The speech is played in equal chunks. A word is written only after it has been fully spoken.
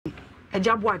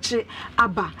eja boache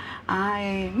aba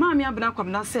ai maami abena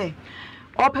kwamna say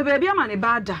ope baabi ama ne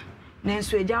bada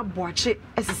nanso eja boache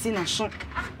esisi na so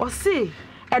o se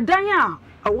edan a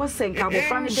owo senka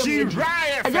bofra ne dem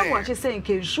eja boache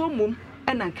senka nsuo mom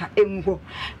enanka enwo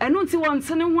eno nti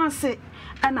wontene ho ase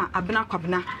ana abena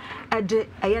kwabena ede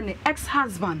eye ne ex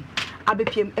husband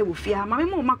abepiem ewo fia mame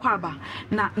mo makwa aba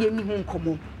na yemi ho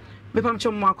nkomo bepam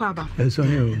chom makwa aba eso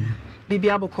ne bibi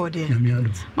aboko de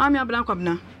mame abena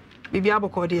kwabena bibi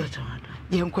aboko de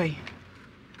ye nkoi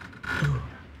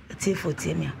tifo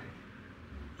timia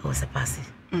o se passe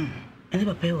ene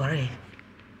papa e ware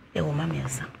e wo mame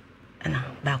ansa ana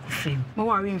ba ku frame mo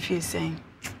ware mfie sen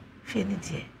fie ni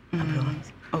die abro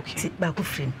okay ba ku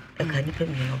frame e ka ni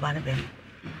pemi no ba na be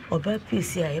oba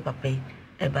pc a e papa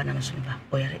e ba na so ba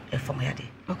o yare e fo ya de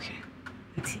okay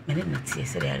nti mene na tie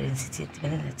se yare nti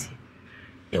mene na tie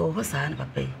e wo ho sa na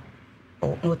papa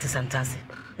o no te santase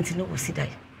nti no wo sidai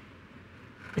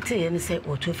bete ye ne se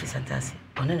o to fi santase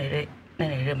ona na re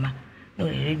ma no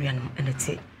re nuanum ene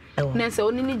te nese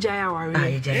onini jaya ware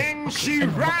she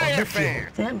right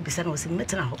fan bisa no se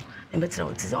metna ho metna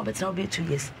ho tse obetna ho be 2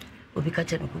 years obi ka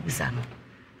che no ko bisa no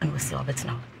ana se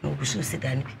obetna no obi so se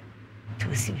dani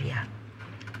to se bia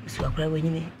so akra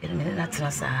wanyini ene na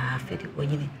tena sa afedi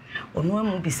wanyini ono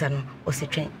amu bisa no o se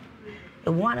twen e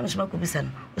wo ana mso ko bisa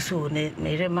no so ne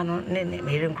re ma no ne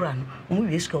re nkura no omu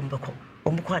wie sko mbeko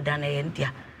omko ada na ye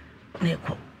ndia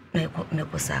na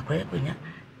ko sa akra konya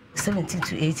 17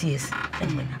 to 8 years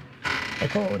enwena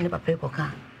eko ne papa ko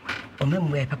ka o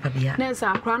memu e papa bia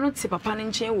nesa akra no ti papa ne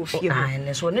nchen wo fie ho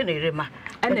ne so ne re ma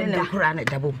ene ne nkura na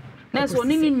dabo nesa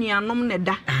oni ni nuanom ne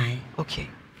da okay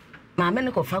ma me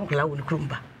ne ko fa nkula wo ne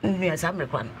krumba nua sa me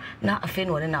kwa no na afi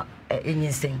no ne na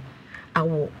enyinsen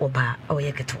awo oba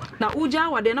oye ketwa na uja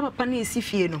wade na papa ne isi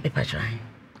fie no e patran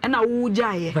na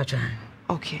uja ye patran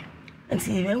okay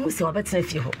nti me hu se wabetena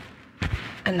fie ho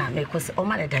na me ko se o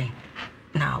ma ne dan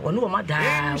na wono ma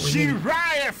da she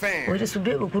right fan we just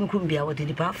be kunkum bia wo de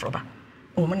ni pa afroba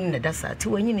o mo ne da sa ti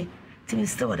wanyini ti mi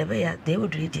sta wada be ya de wo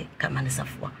dredi ka ma ne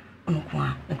safo ono ko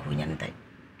a nko nya ne dai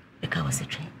e ka wa se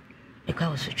twen e ka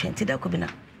wa se twen ti da ko bi na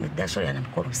me da so ya na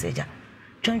ko ro seja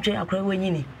twen akora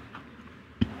wanyini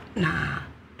na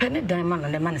pene dan ma no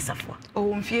ne ma ne safo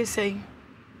o mfie sei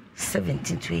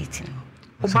 17 to 18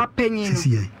 o ba penyin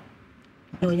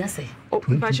no nya sei o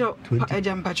pacho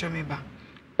eja mpacho me ba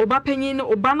oba panyin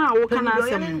no oba na wo kana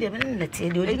asem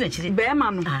be ma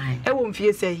no e wo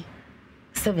mfie sei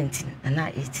 17 ana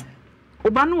 18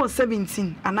 oba no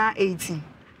 17 ana 18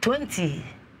 20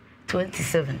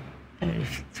 27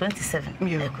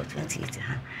 27 eko 28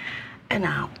 ha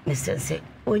ena Mr. say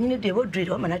onyine de wo dreed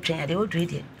o ma na twen ya de wo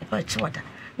dreed e pa chiwada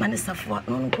mane safo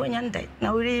no ko nya ndai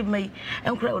na wori mai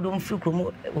enkura odo mfi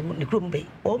kromo ne kromo be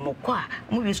o mo kwa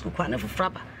mo wi school kwa na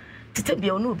fofraba tete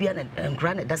bia onu bia na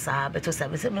nkura na dasa beto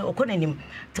sabe se me okonanim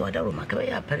te wada ro maka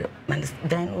ya pere man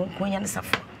dan ko nya ne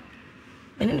safo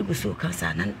ene ne gusu ka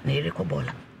sa na ere ko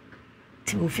bola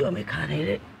ti wo fi o me ka na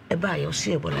ere e ba ya o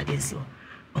se bola de nsi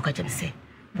o ka je se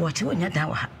bo ti wonya dan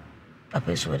wa ha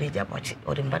papa so re ja bochi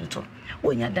o de mbanto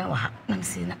wonya dan wa ha na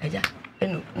se na eja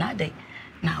eno na dai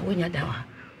na wonya dan wa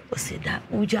o se da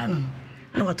uja no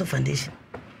na wato foundation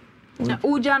na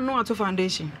uja no wato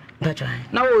foundation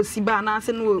na wo siba na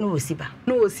ase no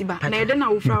siba na ede na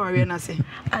wo fra ware na se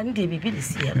ande bibi de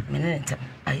si ya menentam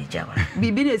ayi jawa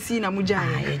bibi de si na muja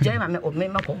ayi jai ma me o me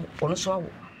mako ono so awo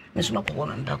me so mako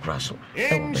wona nda kura so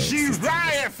she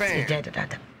right fan jai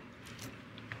dada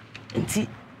nti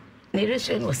ne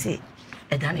resho no se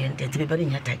eda na yente ti bebari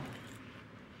nyatai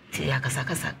ti ya kasa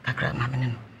kakra ma me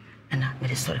no ana me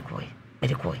de sorry koi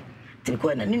ti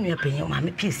ko na ninu ya penye ma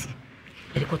me piesi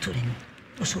me de ko to ni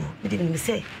so me de me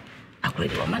say akure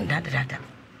de o man dada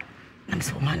na me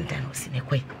so man dan o si me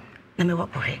koi na me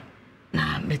wapohe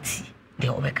na meti de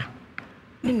obeka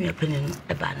ninu ya penye no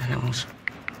e ba na mo so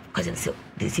ka je se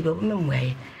de si be me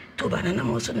mwaye to ba na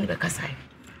mo so ne be kasai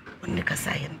on ne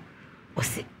kasai o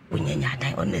se onyanya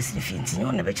dan on na si finti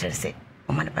nyo na be kire se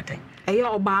o man patan eye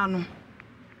oba no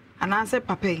ana se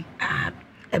papai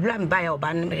ebla me ba ya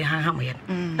oba no me han mo ye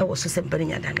e wo so se mpani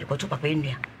nya dan ko to papa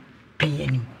enua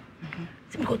penye nim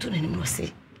se me ko to nim no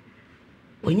se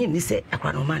onye ni se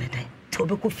akwa no man dan to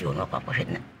be ko fi ono akwa hwe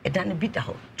na e dan bi da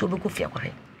ho to be ko fi akwa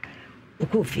hwe o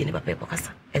ko fi ni papa ko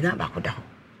kasa e dan ba ko da ho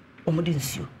o mo di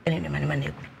nsuo ene ne mane mane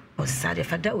ku o sa de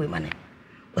fada we mane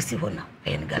o si hona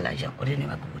e ne galaja o de ne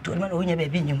magu to mane o nya ba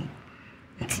bi nyim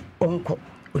nti onko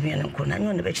onua ne ko na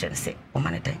nyo ne be kire se o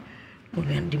mane dan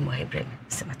onua ndi mo hebrem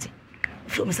se mate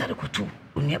fi o me sa de ko to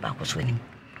onua ba ko so anim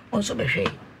on so be hwe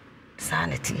sa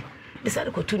na ti be sa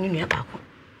de ko to ni nua ba ko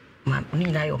ma ni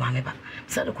na yo ma me ba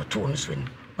sa de ko to on so anim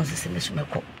on se me so me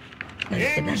ko na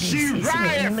e na si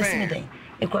me den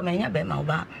e ko me nya be ma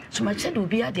oba so ma che do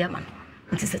bi ade ama no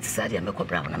nti se tsade me ko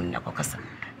bra na me na ko kasa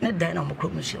na dan na mo ko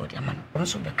mu si ode ama no on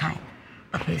so be kan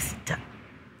papa sita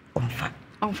on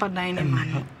fa dan na ma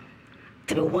no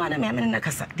ti be wana me na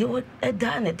kasa de o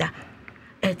da na da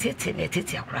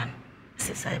tete akura no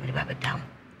se sai me ba be down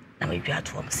na me dwa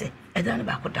to am se e da na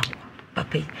ba ko da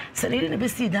papa se le ne be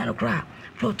si da na kura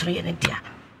plot ye ne dia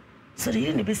so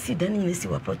le ne be si da ne si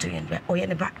wa plot ye ne o ye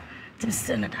ne ba tim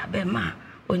se na da be ma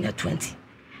onya 20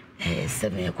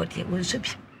 7 ye ko die won so bi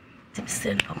tim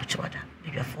se na mo chwada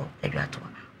be dwa fo e dwa to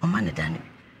o ma ne da ne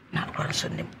na kura so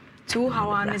ne tu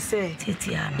hawa ne se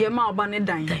tete ya ye ma oba ne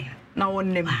dan na won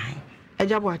ne e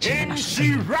jabo a che na so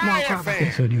Shiraya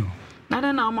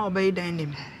na na ma oba dan ne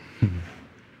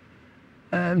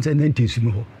say 90s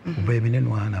mo oba me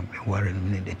no ana me ware no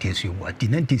ne tesu mo ati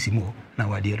 90s mo na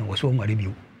wade no so nware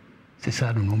biu se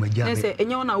sa no ma ja me se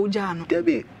enyo na uja no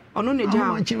debi ono ne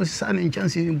ja ma chi sa ne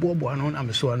chance ni bobo no na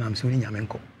me so na me so ni nyame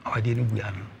nko awade no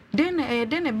bua no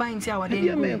den ba nti awade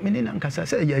no me ne na nkasa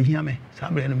se ya hia me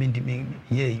sa bre no me ndi me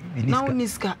ye biniska na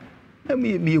uniska na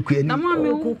me kuani na ma me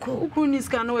ukru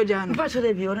niska no waja no ba so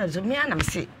de bi ona zo me anam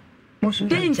se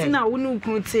den ti na wonu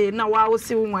ukru te na wa wo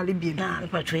se wonwale bi na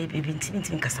pa twe bi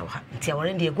nti nkasa wa nti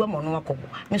awore de egua mo no akogo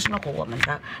me so akogo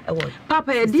manta e wo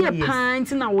papa e die pan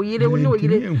ti na wo yire wo no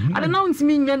yire ade na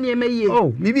ntimi nya ne ma yie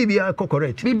oh mi bibia ko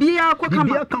correct bibia ko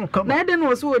kama na ede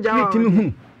no so woja wa ntimi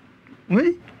hu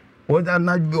we oda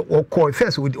na okọ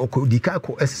first okọ dika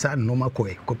ko esesa no ma ko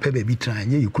pe bi tran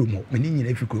nye yikru mo me ni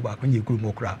nyina fikru ba ko nye yikru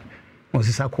mo kra mo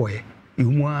sesa ko e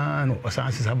imu ano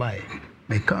osan sesa ba e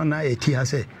me kan na e ti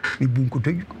ase mi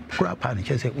bunkuto kra pa ne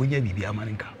chese onya bibia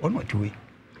maninka ono tiwe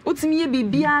utimi ye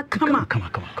bibia kama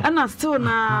ana still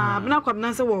na bna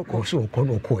kwabna se wo ko so ko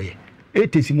no ko e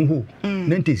etesimu ho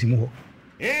na ntesimu ho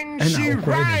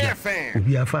Shiraya fan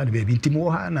obi afa de bi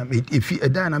ntimo ha na efi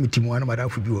eda na metimo na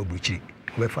madafu bi wo buchiri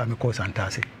we fa me ko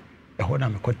santase e ho na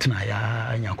me ko tena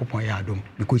ya Nyankopon ya adom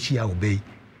me ko chia obei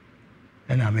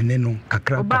na me ne no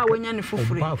kakra oba wonya ne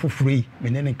fufure oba fufure me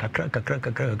ne ne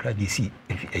kakra di si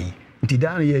eyi nti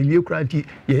da na ye wie kura nti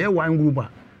ye one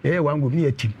group ni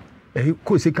yatim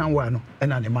ko second one no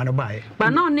na ne ma no bae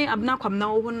ba na one abna kwam na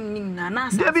wo na na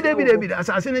asa David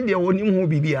asase ne de wonim ho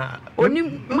bibia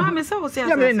onim ma me se wo se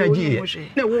asase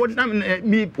ne wo na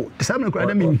mi sam kura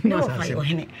da mi asase wo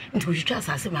hene nti wo twitwa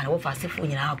asase ma wo fa asefo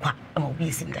nyina akwa ma obi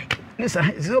esim dai ne sa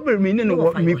so be mi ne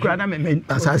no mi kura na me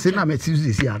asase na me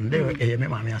tizisi an de me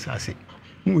ma me asase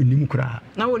mo nim kura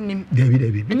na wonim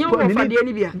David nya wo fa de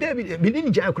ni bia David mi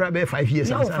ni ja kura be 5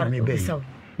 years asase me be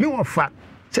mi wo fa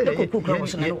se ko ko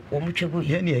so na wo mutwegu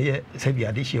ye ne ye se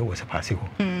bia de hie wo se passe ho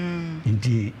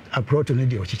nti approach no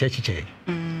de o chiche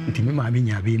nti mi ma me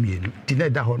nya be mienu nti na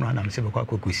da ho no ana me se be kwa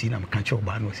kokosi na me ka che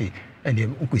oba no se ene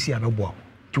ukosi abebo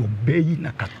to beyi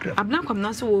na kakra abna kwam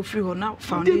na so wo free ho na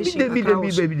foundation David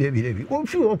o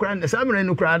free ho kra na samre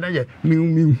no kra na ye mi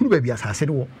huru ba bia asase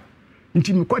de wo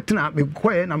nti mi kwatena me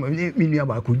koye na mi nua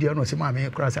ba ko dia no se ma me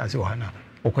kra asase ho na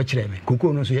o ko kire me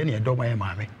koko no so ye ne do ma ye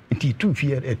ma me nti tu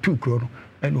fie tu kro no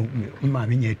eno ma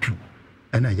me nya tu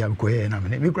ana ya ko ye na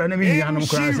me mi kra na mi nua no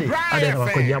kra se ade na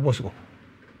ko dia boso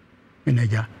mi na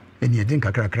ja eni edin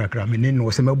kakra me ne no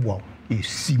se meboa e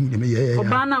si mi me ye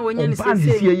oba na wonya ni se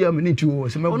se ye me ne tu o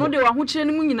se meboa ono de wa ho kire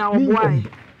ni mu nyina oboa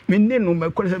me ne no me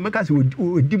ko se me ka se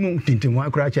odi mu tintin wa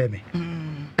kra cha me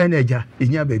ena ja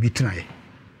enya ba bi tena ye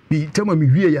bi tema mi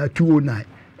wie ya 209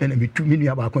 ena mi tu mi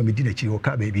nua ba ko me di na chi o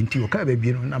ka ba bi nti o ka ba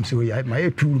bi no nam se o ya ma ye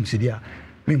 2 room se dia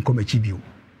me nko ma chi bi o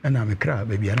ena me kra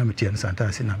ba bi ana me tie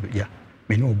santa se na ya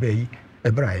me no ba yi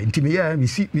ebra nti me ya mi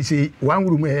se one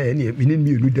room e ne mi ne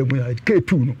mienu da mu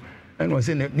K2 no ena o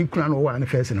se ne ni kura no wa na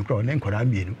first no kra ne nkora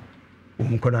mienu o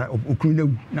nkora okunu na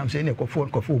wu nam se ne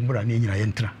kofo mbra ne nyina ye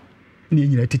ntra ne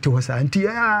nyina tete ho sa nti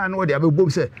ya na o de abebom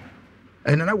se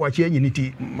ena na wachi enyi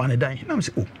niti manedan nam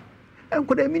se o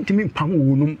enkoda mi ntimi mpam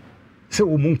wo num se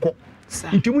o munko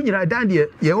nti mu nyina dan de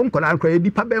ye o nkola nkora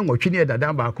di pa ben wotwe ne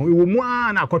dadan ba ko wo mu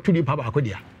a na akoto di pa ba ko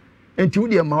dia enti wo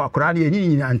de ma akora ne enyi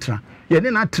nyina ntra ye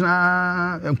ne na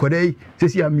tra enkoda yi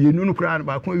sesi amienu no kora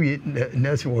ba ko wi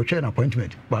nurse wo twe na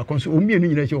appointment ba ko so o mienu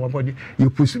nyina che wo body ye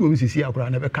pusu wo sesi akora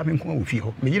na be ka me nko ofie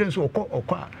ho me yire nso okọ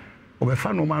o be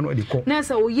fa no ma no de ko na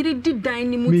sa o yire di dan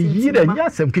ni mu tintima me yire nya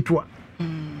asem kitwa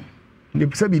ne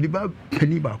sabi ni ba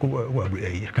pani ba ko wa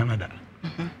Canada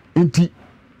nti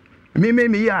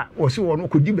me ya wo se wo no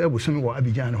ko di ba buso me wo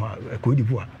Abidjan ho ko di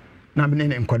bua na me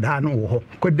ne nkoda no wo ho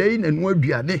ko dai na no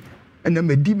aduane na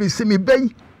me di me se me bai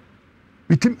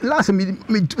mitim last me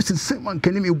se man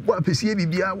kan me bo apesie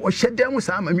bibia wo hyedam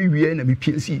sa ma me wie na me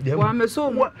piensi dem wa me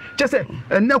so che se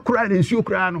na kura na nsuo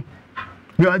kura no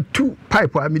me are two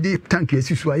pipe I me tank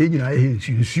esisu aye nyina aye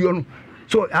nsuo no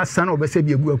so asana obese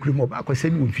bi egu akuru mo ba ko se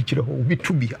bi won fikyire ho obi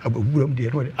tu bi aburam de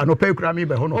no anopa kura me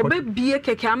be ho no obe bie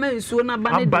keke ama nsuo na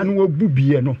ba ne aba no obu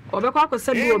bie no obe kwa ko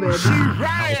se bi obe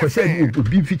ko se bi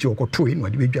obi fikyire ko to ino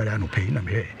de be dware anopa na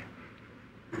me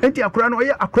enti akura no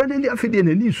ye akura ne afide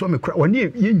na ni so me kura woni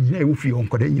ye nyina e wo fi ho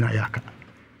nkoda nyina ya aka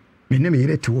me ne me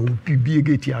yire te wo bibie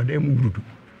gate adam wurudu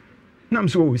nam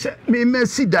so say me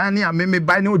mercy dani a me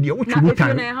buy no de wo twu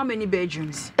tan na how many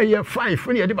bedrooms e 5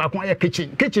 when ye de ba kon ye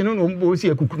kitchen no mbo si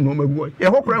akuku no magu ye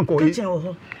ho kura nko kitchen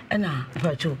ho na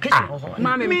pacho kitchen ho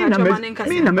ma me pacho manen kasa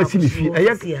me na masini fi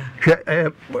e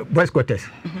boys quarters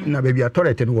na baby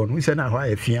toilet no won we say na ho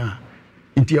afia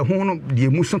nti ho no de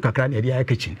muso kakra na de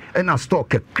kitchen e na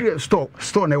store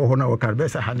na ho na wo kar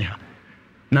besa ha ne ha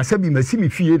na sabi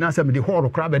masimi fie na sabi de ho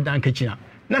kura be dan kitchen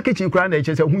na kitchen kura na e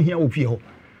che se hu hia wo fie ho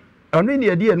anu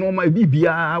ne de no ma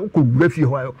bibia wo wura fie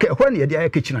ho ho ne de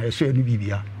kitchen a so enu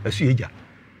bibia so eja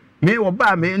me wo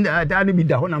ba me da ne bi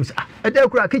da ho nam se da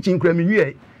kura kitchen kura me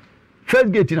wie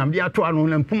first gate nam de ato anu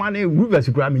na mpuma na rivers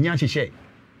kura me nya hyehyɛ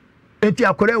enti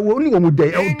akore wo ni wo mu da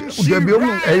bi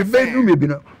wo e be du me bi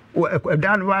no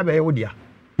da no ba be wo dia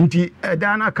nti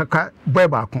da na kaka boy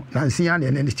ba ko na nsia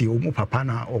ne ne ti wo mu papa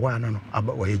na wo wa no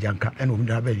aba wo ye janka e no mu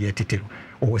da ba ye titero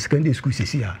wo secondary school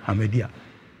sisi a amadia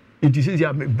nti sisi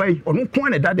a bai onu ko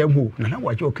na da dem ho na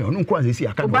wa je okay onu ko sisi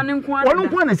aka onu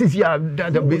ko na sisi a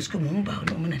da be school mu ba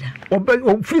no mu na da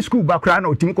o free school ba kra na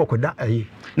otimi kokoda ayi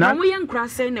na mu ye nkra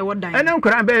se na wo dan ene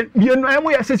nkra be bienu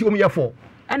emu ye sisi wo mu ye fo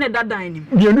ene da dan ni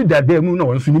bienu da dem na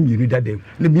won so ni bienu da dem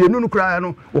na bienu no kra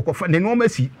no wo kofa ne no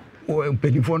masi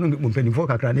mpanyinfo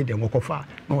kakra ne dem wo kofa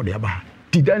na wo de aba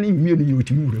ti da ni mienu ye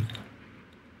otimi wura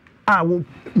a wo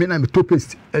me na me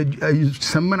topest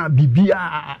semana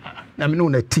bibia na me no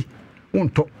na ti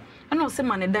wonto ana o se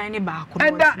ma ne dan ne ba ko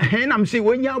enda he na me se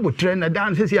wonya abotre na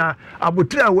dan se sia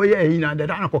abotre a wo ye yi na da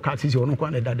na ko ka se sia ono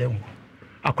kwa na da dem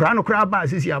akora no kra ba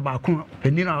se sia ba ko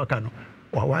pani na aka no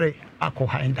wa ware akọ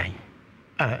ha ndan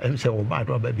em se wo ba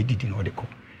do ba bi didi no de ko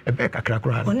e be kakra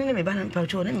kra oni ne me ba na pa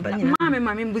cho ne me ba nyina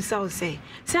ma me mbusa o se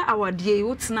awade yi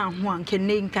wotena ho anke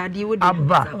ne nkade wo de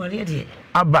awade de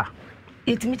aba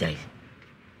itimi jai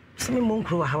simi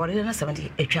monkro wa awade na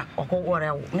 70 etwa okowore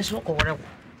wo me so okowore wo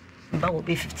mba wo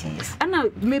be 15 years ana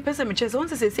me pese me chese won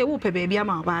se wo pe baabi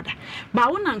ama bada ba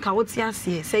wo na nka wo ti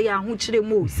ase se ya ho kire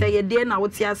mo se ye de na wo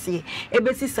ti ase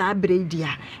ebesi sa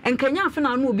bredia enkanya afa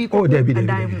na no obi ko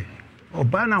dan ho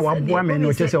oba na wa boa me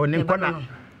no chese woni nkona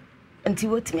nti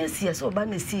wotimi asie so oba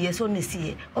na sie so na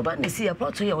sie oba na sie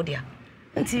proto ye odia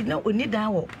nti na oni dan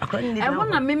wo akwa ni dan wo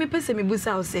na me pese me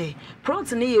busa o se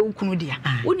prot na ye ukunu dia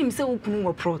wonim se ukunu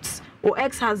wo prot o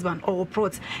ex husband or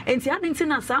prot nti adenti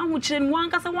na sa ho kire mu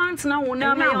ankasa wantena wo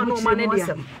na me yo no ma ne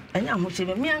dia anya ho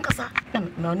kire me ankasa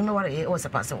na oni me ware ye wo se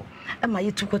passe wo e ma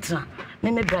ye tu kotena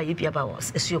me bra ye bia ba wo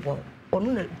esuobo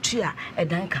onu na tua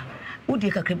edanka wodi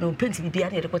kakra be penti bibia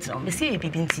na ye kotena me se ye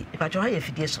bibinti e pa jo ha ye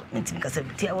fidie so nti nkasa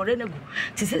ti awore na gu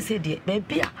ti se die be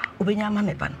bia obenya ma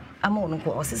me pa no ama onu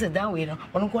ko o se dan we no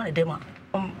onu ko na dem a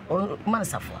man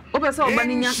safo o be se oba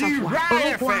ni nya safo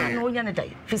onu ko na onya ne dai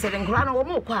fi se den kra na wo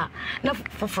mo ko a na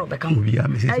foforo be kan bia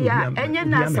me se bia enye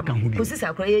na asam ko sisi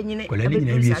akra ye nyine e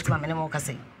be sa ma me mo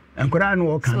kase enkra na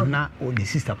wo kan na o di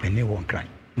sister pene won kran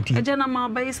nti eje na ma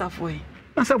ba yi safo e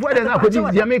na safo de na akodi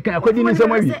Jamaica akodi ni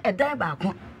nsem awi e dan ba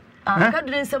ko ka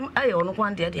de nsem aye onu ko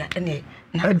ande dia ene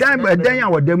dan ya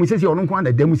wadamu sisi onu ko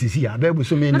na damu sisi ya ba bu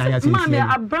so me na ya sisi ma me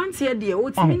abrantie de o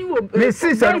timi ni wo me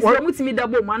sister wo mutimi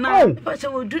dabo ma na pa se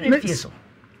wo du ne fie so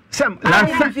sam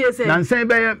lansan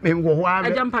be me wo ho a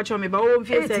ajam pa cho me ba wo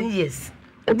fie 18 years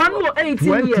oba no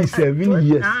 18 years 27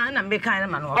 years na me kan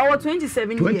na no o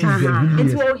 27 years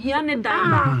it wo hia ne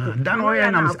dan o ya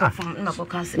na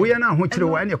wo ya na ho kire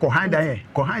wo ne ko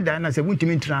han dan na se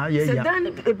wuntimi ntra ya ya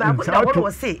dan ba ko da wo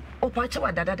se o pa che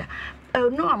wa dadada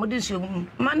no amode nsuo mu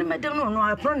ma ne medem no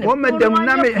apro ne wo medem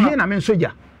na me he na me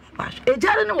soja e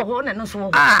jare ne wo ho ne no so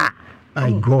wo my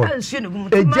God.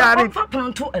 Ejari fa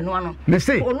pronto eno ano. Me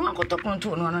say. Onu akoto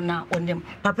pronto eno ano na onem.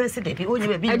 Papa se dey onye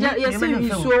be bi. Yes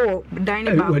nsuo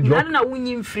dine ba. Na na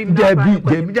wunyi mfiri na ba.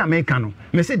 Debi Jamaica no.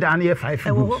 Me say dan here 5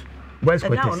 groups. Boys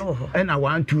quarters. And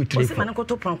 1 2 3. Se man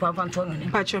koto pronto afanto no ne.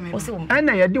 Pacho me. And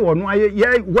na ye de ono aye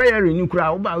ye wiring ni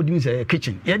kura oba odin say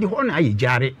kitchen. Ye de ho na aye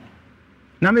jare.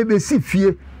 Na me be si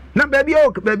fie. Na baby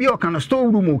o kan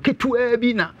store room kitu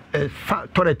bi na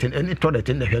toilet any toilet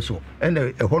in the house and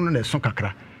ho no na so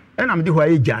kakra and am de ho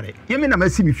aye jare ye me na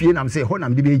masi mi fie na am say ho na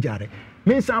am de be jare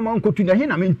me san ma nkotu na he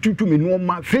na me tutu me no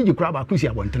ma fridge kura ba kusi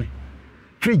abontene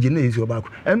fridge na ezo ba ku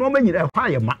e no ma nyira ho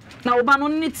aye ma na oba no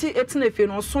niti etina fie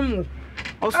no osom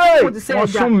de say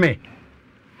osom me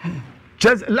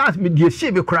just last me dey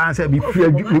she be kran say be free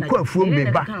me kwa afuo me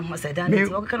ba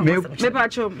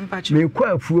me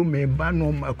kwa afuo me ba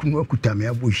no akunu akuta me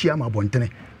abohia ma bontene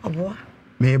obo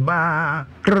me ba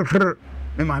krr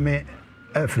me ma me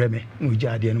afre me no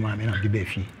jade no ma me na de ba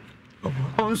fi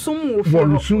onsum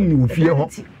wo fie ho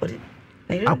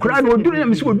akura no oduru na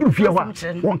me se oduru fie ho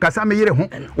won kasa me yere ho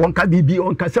won ka bibi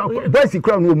won kasa boys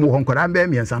kura no mu ho nkora be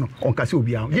miensa no won kasa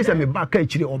obi a je se me ba ka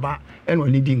akire oba e no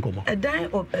ni di nkomo edan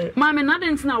ma me na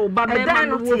dent na oba be ma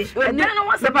no wo edan no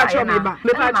wase ba cho me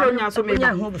nya so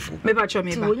me ba cho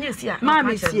me ba ma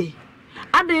me sie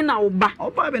aden na oba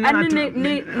be na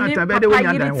ni atabede wo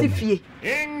nya dan wo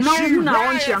na wo na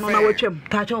won chia no na watwam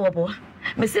pa cho wo bo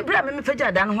me se bra me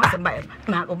faja adan no wase ba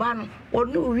ma oba no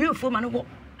onu wi fu ma no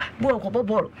bo ko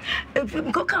boboro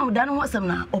ko kan da no wasam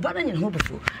na oba na nyine ho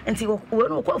bufu enti wo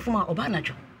no ko afuma oba na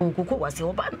dwo ko wase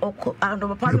oba ko ando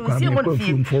papa no sie mo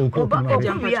fi oba ko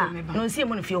ya no sie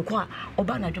mo fi ko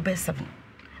oba na dwo be 7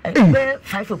 be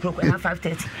 5 o'clock na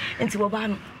 5:30 enti oba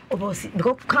no oba si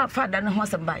ko kan fa da no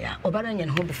wasam ba ya oba na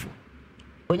nyine ho bufu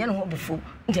onya no ho bufu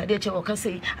nti ade che wo ka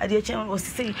sei ade che wo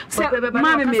sei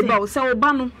maame me ba wo se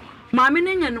oba no maame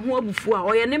na nyine ho bufu a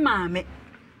oye ne maame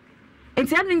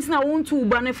enti adin na wontu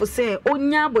uba ne fo se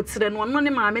onya abotre no no ne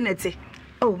maame nete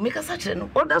oh me ka sa kire no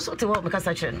oda so te wo me ka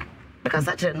sa kire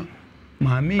no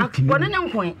maame tini wona ne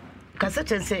nkon ka sa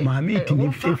kire se maame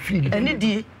tini free ene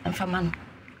die mfama no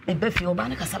me ba fi oba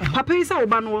ne ka sa papa yi sa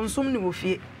oba no wonsum ne wo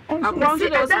fie akwa so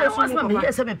de so me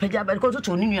yesa me pagya ba ko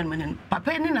to ni nuan manen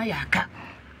papa ni na ya aka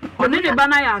oni ne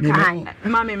bana ya aka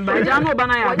maame mba ja no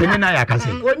bana ya aka ni na ya aka se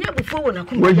onye bufo wo na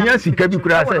kuma wo hia sika bi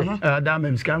kura se da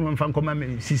mem sika no mfa nkoma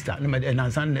me sister no me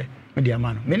na sanle me dia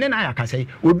ma no me ne na ya aka se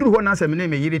oduru ho na se me ne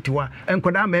me yire tiwa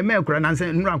enkoda me me kura na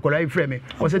se nura nkora ifre me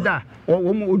wo se da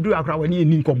wo mo oduru akra wani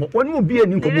eni nkomo woni mo bi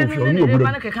eni nkomo fi oni oburo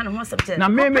na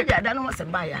me me da no se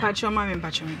ba ya pacho maame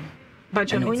pacho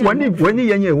wani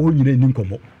yenye wo nyire eni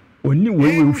nkomo oni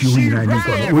we fi ho nyina ni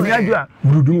ko oni adu a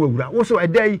burudun wawura wo so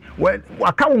edai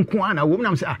waka wo nko ana wo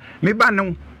nam se me ba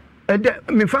no eda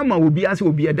me fama obi ase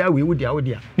obi eda we wo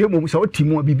dia na mo so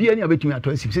timu bibia ni abetumi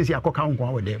ato asip sesi akoka nko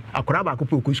awo dem akora ba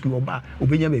akopọ okusku oba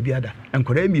obenya ba bia da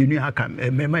enkora mienu aka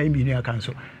mema mienu aka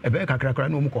nso ebe kakra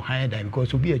na omko han dan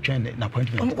because obi atwen na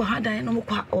appointment omko han dan no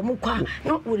omko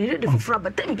no we ready for fra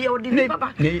but dem bia odi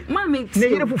baba mama ne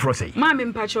yere foforo sei mama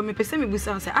mpacho me pese me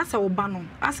busa se asa wo ba no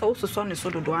asa wo soso ne so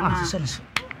dodo ana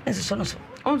so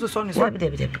onzo so ne so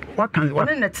what can what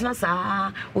na tina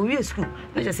sa o wi school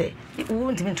no just say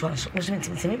wo ntimi to anso mo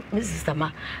ntimi me sister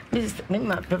ma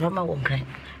papa ma won kran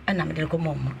ana me de ko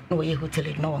mom no wo ye hotel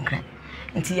ma won kran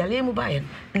nti yale mu ba ye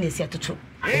na esi atoto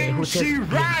hotel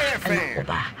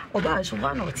oba so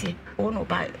ba na otie o no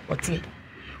ba otie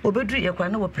obedru ye kwa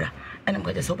na wo pra ana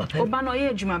me go so papa oba no ye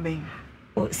adwuma ben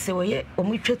o se wo ye o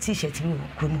mu twa t-shirt bi wo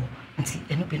kuno nti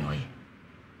eno bi no ye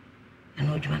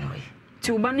eno adwuma no ye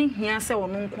ti uba ni hia se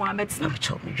wono nko abetena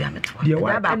cho me dwa meto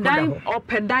edan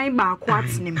opedan ba ko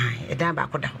atinem edan ba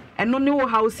ko da eno ne wo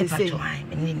house se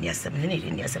ni asem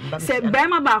ni asem ba se be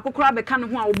ma ba ko kura be ka ne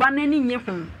ho a uba na ni nye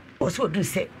ho o so du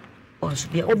se on so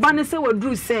bia uba ne se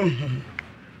wadru se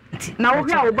na wo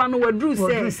hia uba no wadru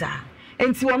se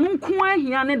enti wono nko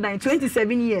ahia ne dan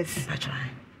 27 years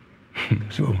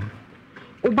so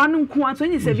uba no nko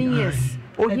 27 years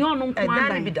ohia ono nko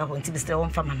dan bi da ho nti bistre won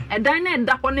fama no edan na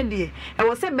eda ho ne de e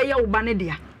wo se be ya uba ne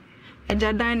de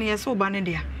eja dan ne yeso uba ne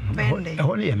de bende e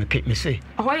ho ne ye me say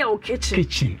ho ya o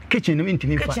kitchen no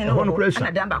intimi fa e ho no kura so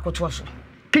na dan ba ko to so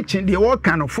kitchen the all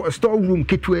kind of store room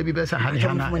kitwe bi be sa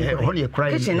hana ho ne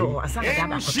cry kitchen no asa dan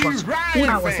ba ko to so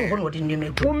na wo se ho no de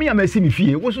nyeme ko wo mi amasi mi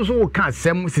fie wo so wo ka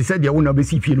asem se se de wo na be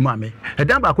si fie no ma me e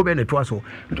dan ba ko be ne to so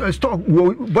store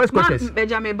boys quarters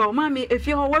Benjamin ba ma me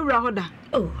efie ho wawura ho da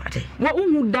oh ade wo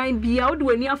hu dan bia wo de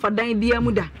wani afa dan bia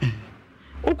mu da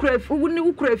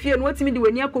ukura fie no watimi de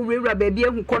wani akowura ba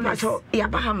bia hu kono so ya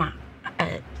ba ha ma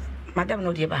madam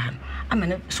no de ba ha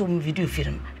amane so mu video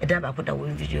film e da ba ko da wo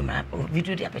video ma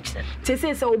video de apechire te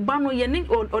se oba no ye ne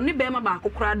oni be ma ba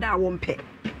akokura da wo mpe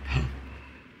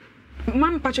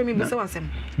mam pacho mi bisa wasem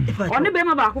oni be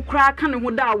ma ba akokura ka ne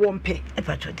ho da wo mpe e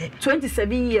pacho de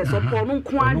 27 years opo no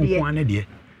nko ade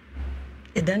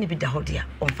e da ni bi da ho dia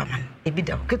on faman e bi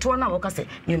da keto na wo ka se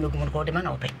ni me gumo ko de ma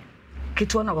na wo pe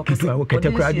keto na wo ka se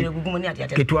gumo ni ade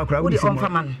keto akura wo di on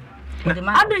faman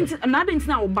adent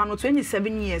na oba no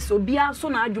 27 years obia so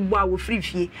na adwubo a wo free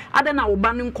fie ada na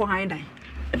oba no nko han dan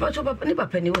e pacho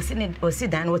papa ni wo si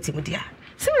dan wo timu dia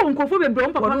si won kofo bebre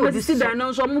on papa no si dan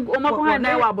no so omako han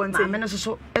dan wa bonte me no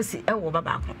so esi e wo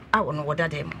baba ko a wo no woda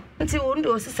dem nti wo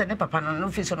ndo osise ne papa no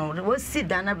fi so no wo si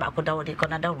dan na ba ko da wo de ko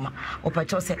na da wo ma o pa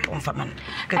cho se on fama no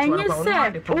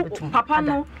papa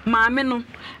no maame no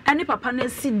ene papa no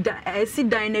si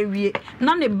dan na wie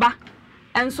na ne ba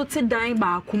enso te dan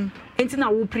ba akum enti na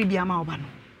wo pribia ma oba no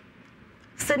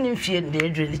se ne mfie de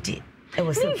adrelity e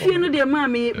wo se mfie no de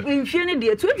maame mfie no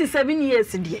de 27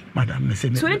 years de madam me se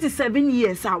 27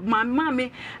 years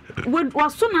maame wo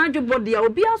so na adwobɔ de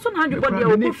obi aso na adwobɔ de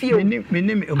wo fie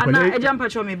ana ejampa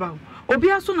cho me ba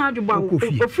obi aso na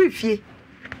adwobɔ wo fie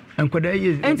enkoda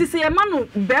ye enti se ema no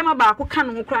be ma ba ko ka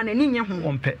no kra na ni nye ho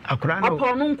ompe akra no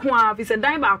opo no nko a fi se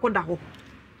dan ba ko da ho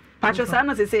pacho sa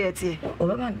na se yete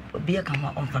obama obi aka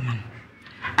ho omfama no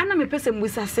ana me pese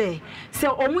mbusa se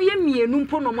omoye mienu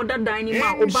mpo no mo da dan ni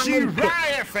ma oba no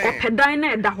ope dan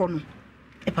na da ho no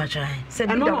e pacho se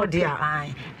bi da ho dia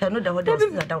ai no da ho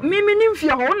da mi ni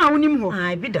mfia ho na wonim ho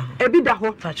ai bi da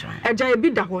ho pacho eja e bi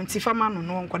da ho nti fama no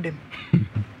no nkodem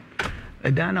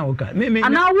Dana oka me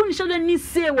ana won hye ni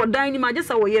se wo dan ni ma je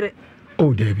sa wo yere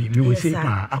oh Debbie me we say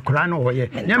pa akora no wo ye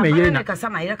nya me yere na kasa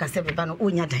ma yere kasa be ba no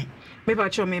onya dan me ba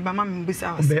cho me ba ma me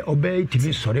busa obe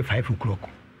timi sore 5 o'clock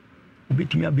obe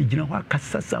timi abegina ho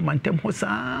akasa sa mantem ho sa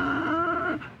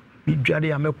mi dware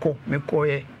ya meko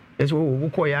ye eso wo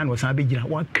ko ya no sa abegina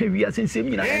wa ka wi asensem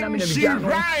nyina na me na me gya no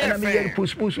na me yere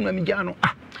post na me gya no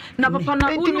na papa na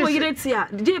wo yire tia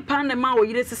je pa na ma wo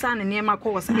yire sisa na ne ma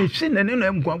ko wasa me hwe na ne no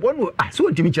em kwambo no so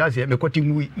ntimi kya se me koti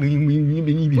mi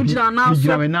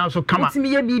na so kama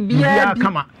ntimi ye bibia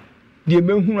kama de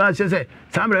mehunu ase se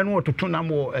samre no ototo na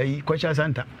mo kwacha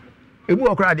center ebu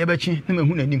okra de bechi na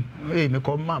mehunu anim me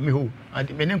ko ma me ho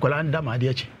me ne nkola nda ma de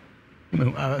echi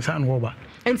me san wo ba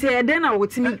enti e den na wo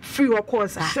timi free wo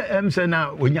course a se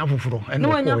na onya foforo e no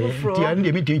ko ti an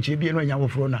de mi tinchi bi no onya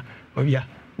foforo na obia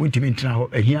wontimi ntina ho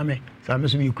ahia me sa me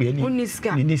so mi ku ani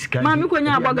ni niska ma mi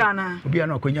konya aboga na obia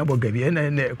na konya aboga bi e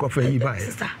na kofa yi ba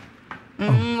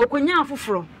okonya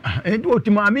afoforo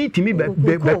otima mi timi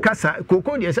be kasa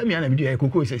koko de esa mi ana mi de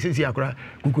koko sesi akora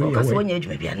koko ye kasa wonya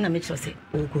adwuma bia na me kire se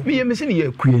koko mi ye me se mi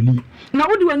ye kuani na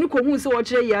wodi wani ko hu se wo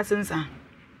kire yi asensa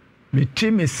mi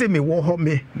timi se mi wo ho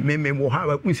me wo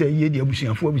ha ku se ye de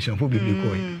abusuafo bebe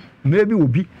ko ye me bi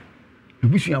obi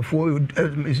abusuafo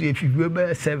e fiwe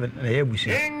be 7 na ye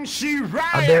abusua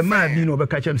abe ma bi no be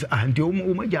ka chem se nti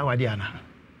o ma ja wade ana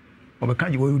o be ka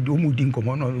je o mu di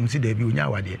nkomo no si da bi onya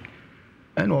wade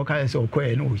ena o ka se o ko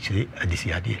e no o chire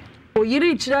adisi ade o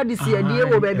yiri chire adisi ade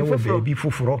wo baby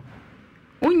foforo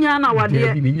unya na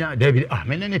wade bi nya David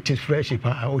me ne tis fresh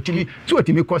pa o timi so o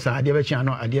timi kosa ade be chia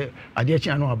no ade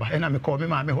chia no aba ena me ko me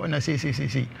ma me ho na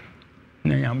si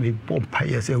na ya me pompa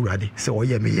ye se urade se o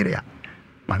ye me yire ya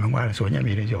ma me ngwa so nya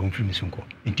me yire je o mfiri sunko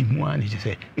nti mu ani je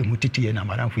se e mu titiye na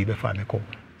maranfo yi be fa me ko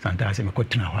santa se me ko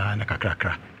tena hwa na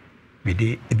kakrakra me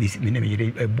de ebisi me ne me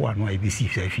yire ebo ano ebisi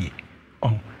fa fie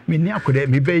oh me ni akode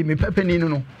me be me pepeni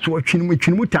no so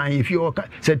twinu tan fi o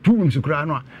se 2 rooms kura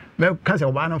no me ka se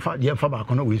oba no fa je fa ba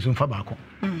ko no we sun fa ba ko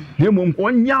ne mo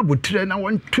onya abotre na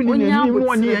won tuni ni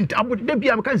won ye abotre da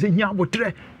bia me ka se nya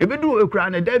abotre e be du ekura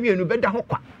na da bia no be da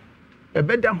hokwa e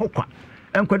be da hokwa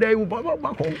enkoda yi ba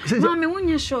ko ma me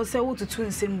wonye sure se wo tutu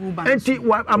nsem bu ba enti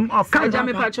wa ka ja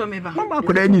me pa cho me ba ma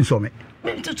ko da ni so me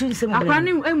tutu nsem akwa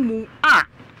ni emu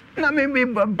na me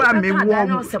ba me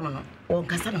wo on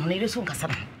kasa na ne reso kasa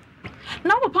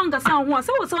na wo panga sa ho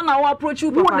se wo so na wo approach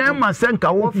you papa wo na ma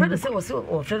senka wo friend say wo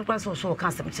so friend kwa so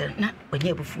kasa me na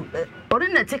onye bufu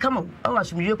ori na te kama awa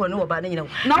asumdwe ko ne wo ba na nyina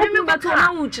na wo me ba to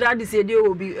na wo kira de se de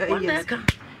obi yes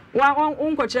wa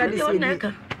on ko kira de se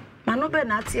de ma no be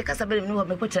na ate kasa be me wo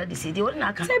me ko kira de se de ori na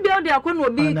aka se bia o de akwa na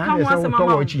obi ka ho asema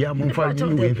ma wo chi ya mo fa ni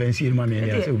we fancy ma me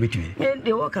ya se obetumi me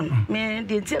de wo kan me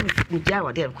de ntia me ja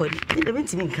wa de ko ni de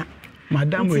ntimi nka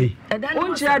madam we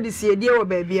on kira de se de wo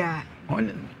ba bia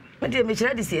me de me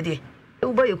kira de se de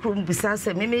u ba yekru mbisa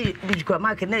se me bi kwa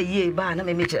mark na yie ba na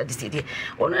me kira de se de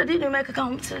ono de no me ka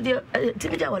ho de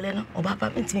timi ja wale no o ba pa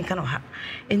ntimi nka no ha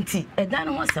enti edan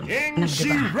no wasam na de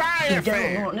ba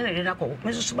ja no ne na ko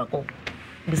me so ba ko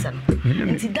bisa no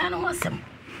enti dan no wasam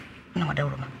na wada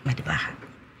woro ma de ba ha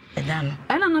edan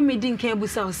ana na me din kan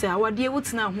busa o se awade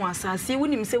wutina ho asase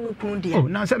wonim se wukunu de oh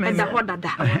na se me da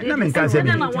hodada na me ka se bi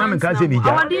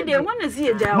ja awade de wona si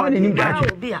ye ja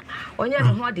obi a onye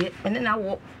ho de me na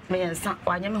wo me yansa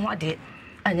wanye me ho de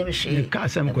anya me hwe ka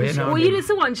sem ko ye na o yiri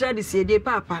se won kira de sie de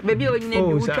papa baby onyine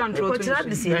bi wu twantro to kira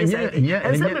de sie de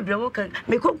se me brewo kan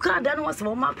me ko ka da no wase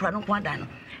wo ma pra no ko da no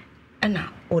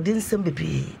ana odin sem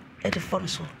bebe e de fon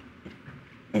so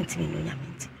enti me no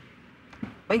nyamenti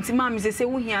enti ma me se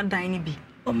wo hia dan ni bi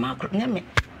o ma kro nyame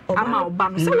ama oba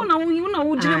no se wona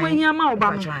wo gire wahia ama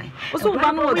oba no wo so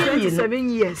oba no 27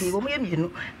 years wo mo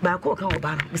yemienu ba ko kan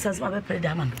oba no bisa so be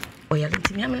preda ama no oyale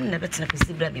ntimi am na betena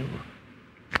pesi bra be wo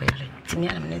oyale ntimi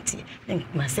am na nti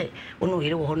ma se wono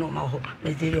yire wo ho no ma ho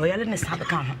me de oyale ne sa be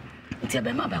kan ho nti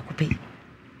be ma ba ko pe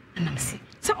na mse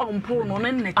se ompo no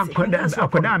ne nete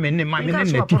akoda me ne ma me ne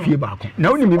nete fie ba ko na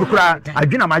woni mi bi kura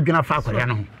adwuna ma adwuna fa akoda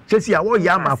no sesi a wo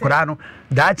ya ma akora no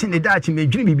daachi ne daachi me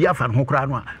dwiri bibia fa no kora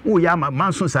no a wo ya ma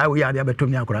manso saa wo ya de abetom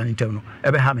ni akora no ntem no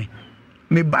ebe ha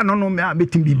me ba no me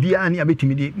abetim bibia ni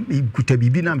abetimi de guta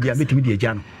bibi na bia abetimi de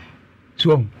agya no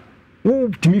so wo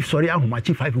timi sorry ahoma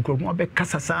chi 5 o'clock mo be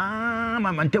kasasa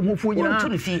mama ntem ho fu nyina tu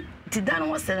ni fi ti dan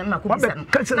wo se na ko bisa no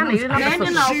na yire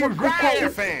na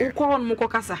uko hon mo ko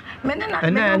kasa me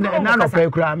na no pe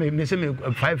kura me se me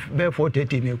 5 be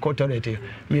 4:30 me ko toilet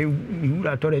me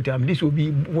ura toilet am this will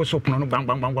be wo so pono no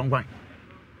bang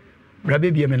bra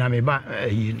baby me na me ba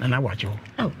na wache ho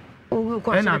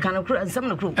ko se kan no kru nsam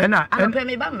no kru ana pe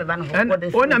me ba no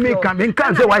ho na me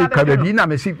kan se why ka baby na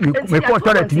me si me ko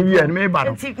toilet ni wi me ba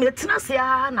no me tena se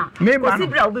ana me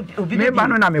ba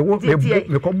no na me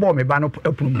ko bo me ba no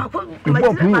apunu me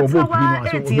bo apunu wo bo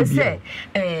apunu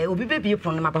so obi baby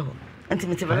apunu na ma ba ho anti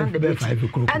me te ba na de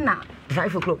ana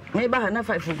 5 o'clock me ba na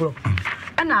 5 o'clock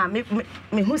ana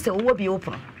me hu se wo bi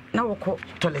apunu na wo ko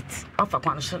toilet afa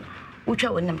kwano so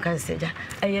utwa wonam kan se ja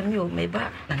ayemi o me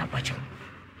ba na na kwacho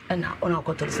ana ona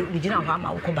ko toilet so bigina ho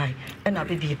ama wo ko bai ana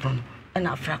baby apunu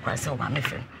ana afra kwa se o ma me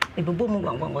fem e bebo mu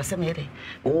gwangwango se me re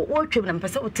wo twem na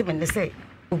mpese wo teme ne se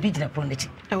obi gina pon nechi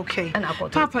okay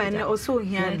papa ene oso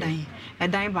hia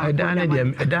dan ba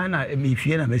dan na me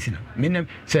fie na mesina me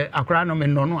se akora no me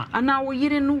no a ana wo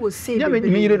yire no wo se me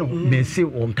yire no me se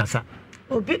won kasa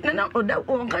obi na oda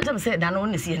won ka jam se dan no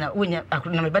ne sie na wonya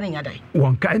akora na me ba ne nya dai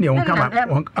won ka ne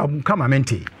won kama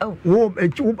mente wo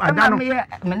adano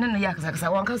me ne ya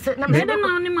kasa won ka se na me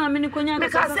na ne ma me ni konya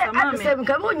kasa ma me se me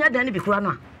ka wonya dan ne bi kura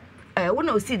no a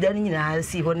wona osi dan nyina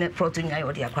si ho ne proto nya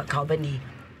yo de akwa ka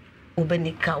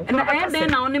obani ka na den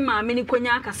na oni ma me ni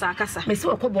konya kasa me se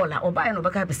okobola oba ya no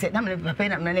baka be se na me papa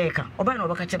na me ne ka oba na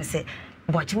obaka chem se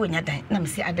boachi wonya dan na me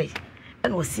se adai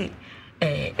na osi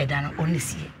edan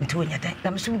onisi nti wonya dan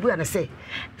na me so bu na se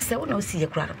wona osi ye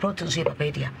kura proto so ye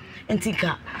papa dia nti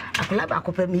ka akola ba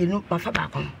ko pa mienu ma fa ba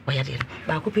ko oya de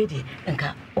ba ko pe die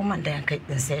nka o man dan ka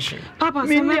nse hwe papa so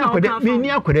me ni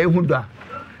akoda ehu do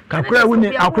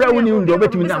akura wuni ndo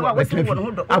betimi na betimi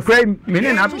akura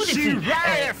mene na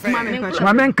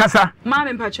mama nkasa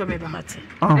mama mpacho meba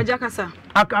eja kasa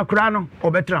akura no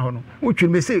obetra ho no utwi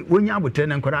me se wonya abotre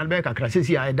na nkora be kakra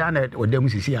sesi a eda na odam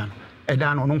sisi a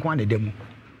eda no nko na demu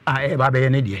a e ba be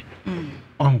ne de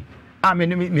a me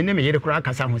me yere kura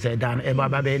kasa ho se eda no e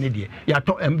ba be ne de ya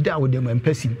to emda odam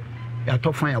empasim ya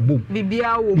to fan ya bom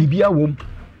bibia wom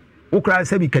ukra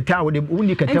sabi kata wo de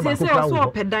uni kata ba ko ka wo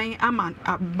so pedan ama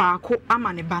baako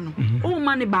ama ne ba no o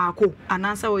ma ne baako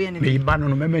anansa wo ye ne me ba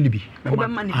no mema ni bi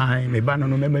ai me ba no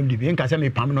mema ni bi nka se me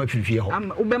pam no afifie ho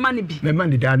o be ma ne bi mema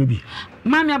ni dan no bi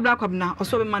mami abla kwabna o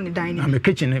so be ma ne dan ni me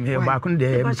kitchen me baako no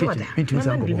de me kitchen pintu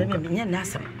san ko nya na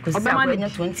asam ko sa ko nya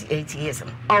 28 years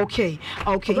okay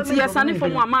ti ya sane fo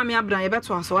mu mami abla ye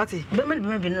beto aso wate be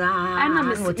ma bi na ana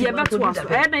me ye beto aso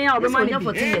dan ya o be ma ne bi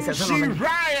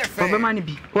o be ma ne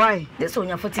bi why this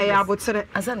one for tia abotre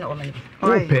asa na o ma ne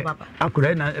bi papa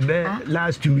akura na be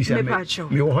last 2 weeks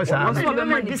me wo hosa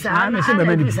me se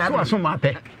me ni so aso ma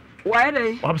pe why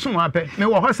dey aso ma pe me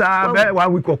wo hosa be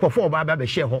 1 week okofo ba be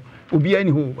share ho obi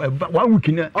ani ho 1 week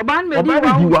na oban me di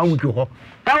 1 week ho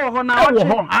e wo ho na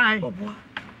wo ai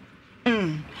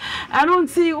I don't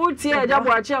see what here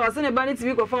Jaboachi was in a banny to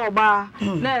be for ba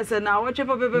nurse na what chip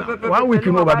 1 week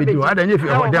no ba do I don't if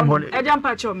you dem ho e jam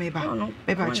patch me ba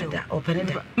me patch open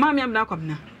it mami am na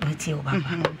kwabna ti o ba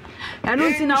I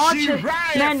don't see na what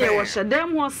na ne wo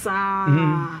shedem ho sa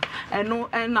eno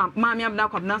na mami am na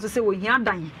kwabna so say wo hia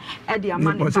dan e de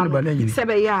amane ba se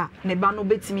be ya ne ba no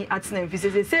betimi atena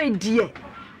mfise say die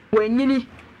wanyini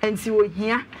enti wo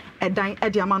hia edan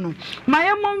edi amano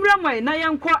maye momra moy na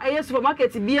yenko eye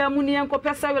supermarket bia mu ne yenko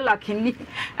pesa we lakini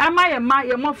ama ye ma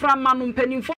ye mofra ma no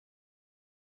mpanimfo